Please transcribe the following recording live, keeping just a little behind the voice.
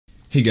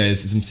Hey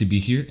guys, it's MCB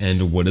here,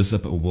 and what is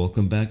up?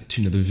 Welcome back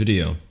to another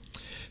video.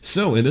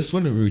 So in this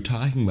one, we're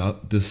talking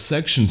about the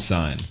section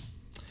sign.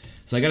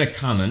 So I got a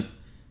comment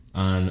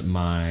on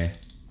my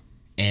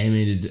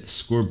animated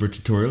scoreboard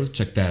tutorial.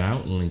 Check that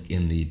out, link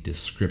in the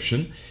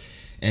description.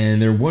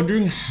 And they're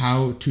wondering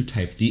how to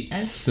type the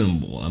S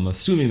symbol. I'm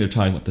assuming they're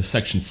talking about the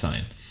section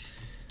sign.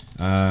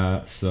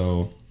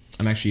 So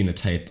I'm actually going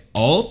to type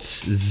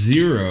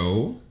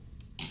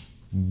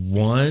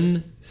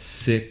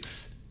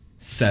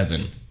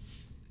Alt0167.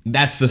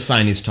 That's the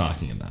sign he's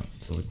talking about.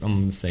 So I'm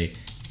going to say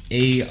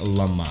A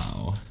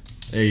Lamau.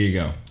 There you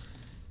go.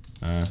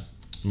 Let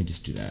me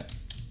just do that.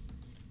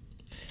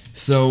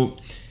 So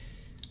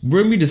we're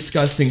going to be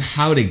discussing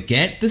how to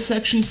get the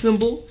section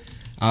symbol,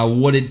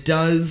 what it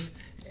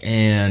does,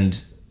 and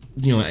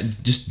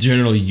just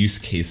general use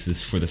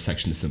cases for the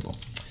section symbol.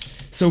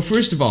 So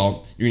first of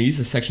all, you're going to use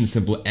the section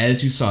symbol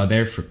as you saw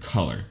there for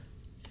color.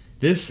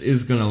 This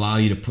is going to allow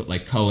you to put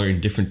like color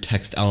in different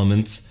text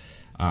elements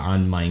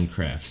on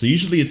Minecraft. So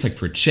usually it's like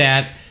for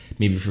chat,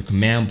 maybe for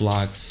command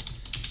blocks.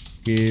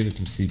 Give it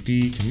some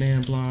CP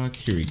command block.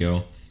 Here we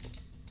go.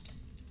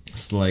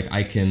 So like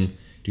I can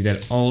do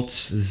that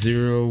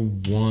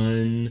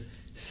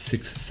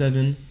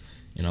Alt0167,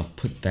 and I'll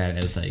put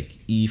that as like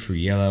E for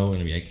yellow, and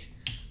it'll be like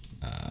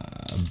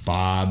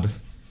Bob,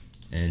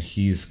 and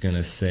he's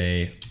gonna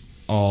say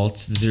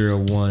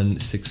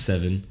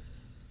Alt0167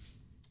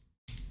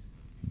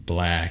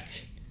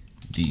 black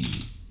D.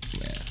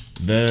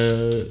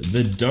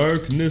 The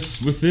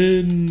darkness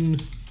within.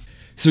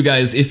 So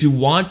guys, if you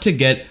want to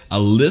get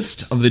a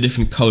list of the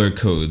different color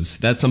codes,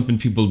 that's something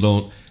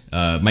people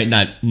might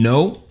not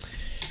know.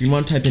 You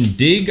want to type in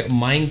dig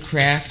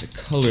Minecraft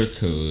color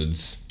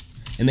codes,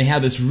 and they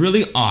have this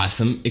really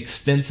awesome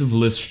extensive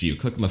list for you.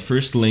 Click on the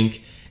first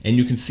link and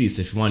you can see.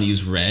 So if you want to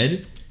use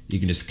red, you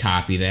can just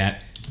copy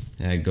that,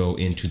 go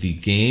into the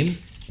game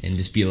and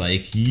just be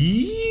like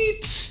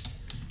yeet,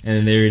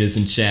 and there it is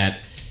in chat.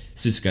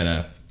 So just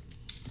gotta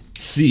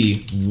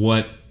see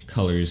what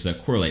colors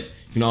correlate.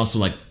 You can also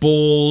like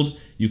bold,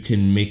 you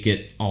can make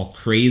it all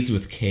crazy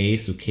with K,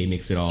 so K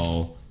makes it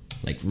all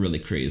like really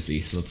crazy.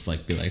 So let's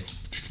like be like,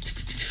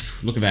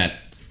 look at that,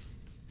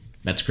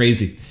 that's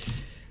crazy.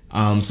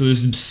 So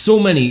there's so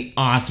many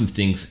awesome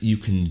things you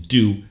can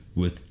do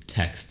with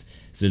text.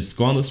 So just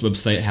go on this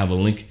website, have a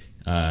link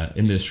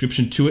in the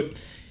description to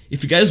it.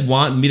 If you guys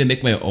want me to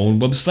make my own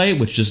website,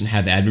 which doesn't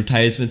have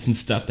advertisements and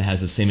stuff, that has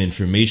the same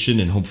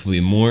information and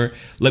hopefully more,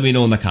 let me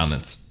know in the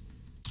comments.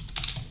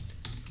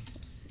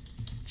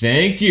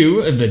 Thank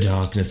you, the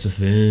darkness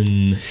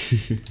within.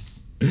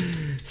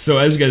 So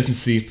as you guys can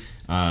see,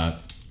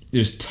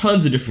 there's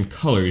tons of different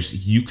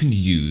colors you can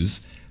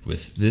use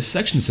with this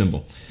section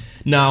symbol.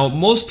 Now,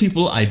 most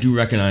people I do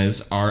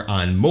recognize are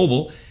on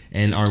mobile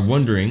and are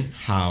wondering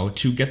how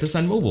to get this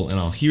on mobile.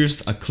 And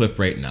here's a clip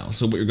right now.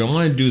 So what you're going to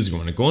want to do is you're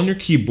going to go on your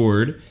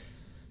keyboard.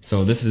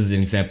 So this is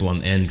an example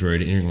on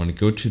Android, and you're going to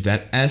go to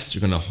that S.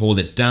 You're going to hold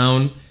it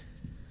down,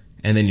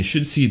 and then you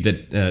should see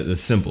the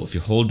symbol. If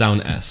you hold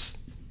down S,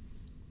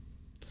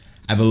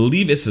 I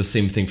believe it's the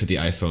same thing for the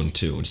iPhone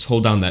too. Just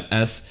hold down that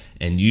S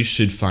and you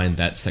should find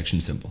that section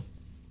symbol.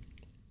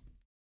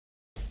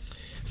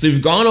 So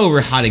we've gone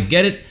over how to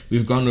get it.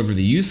 We've gone over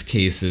the use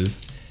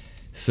cases.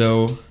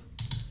 So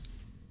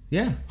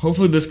yeah,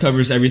 hopefully this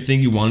covers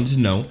everything you wanted to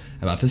know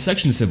about the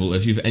section symbol.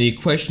 If you have any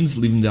questions,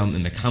 leave them down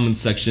in the comments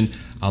section.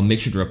 I'll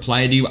make sure to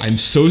reply to you. I'm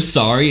so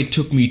sorry it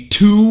took me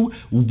 2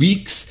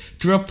 weeks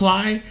to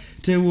reply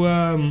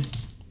to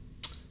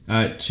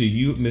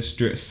you,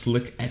 Mr.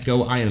 Slick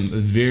Echo. I am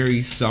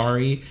very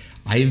sorry.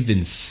 I've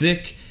been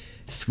sick.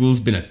 School's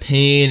been a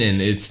pain,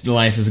 and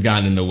life has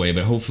gotten in the way,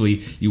 but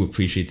hopefully you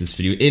appreciate this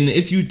video. And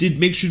if you did,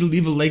 make sure to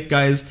leave a like,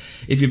 guys.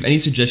 If you have any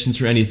suggestions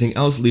for anything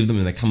else, leave them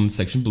in the comment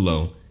section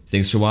below.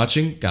 Thanks for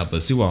watching. God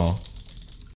bless you all.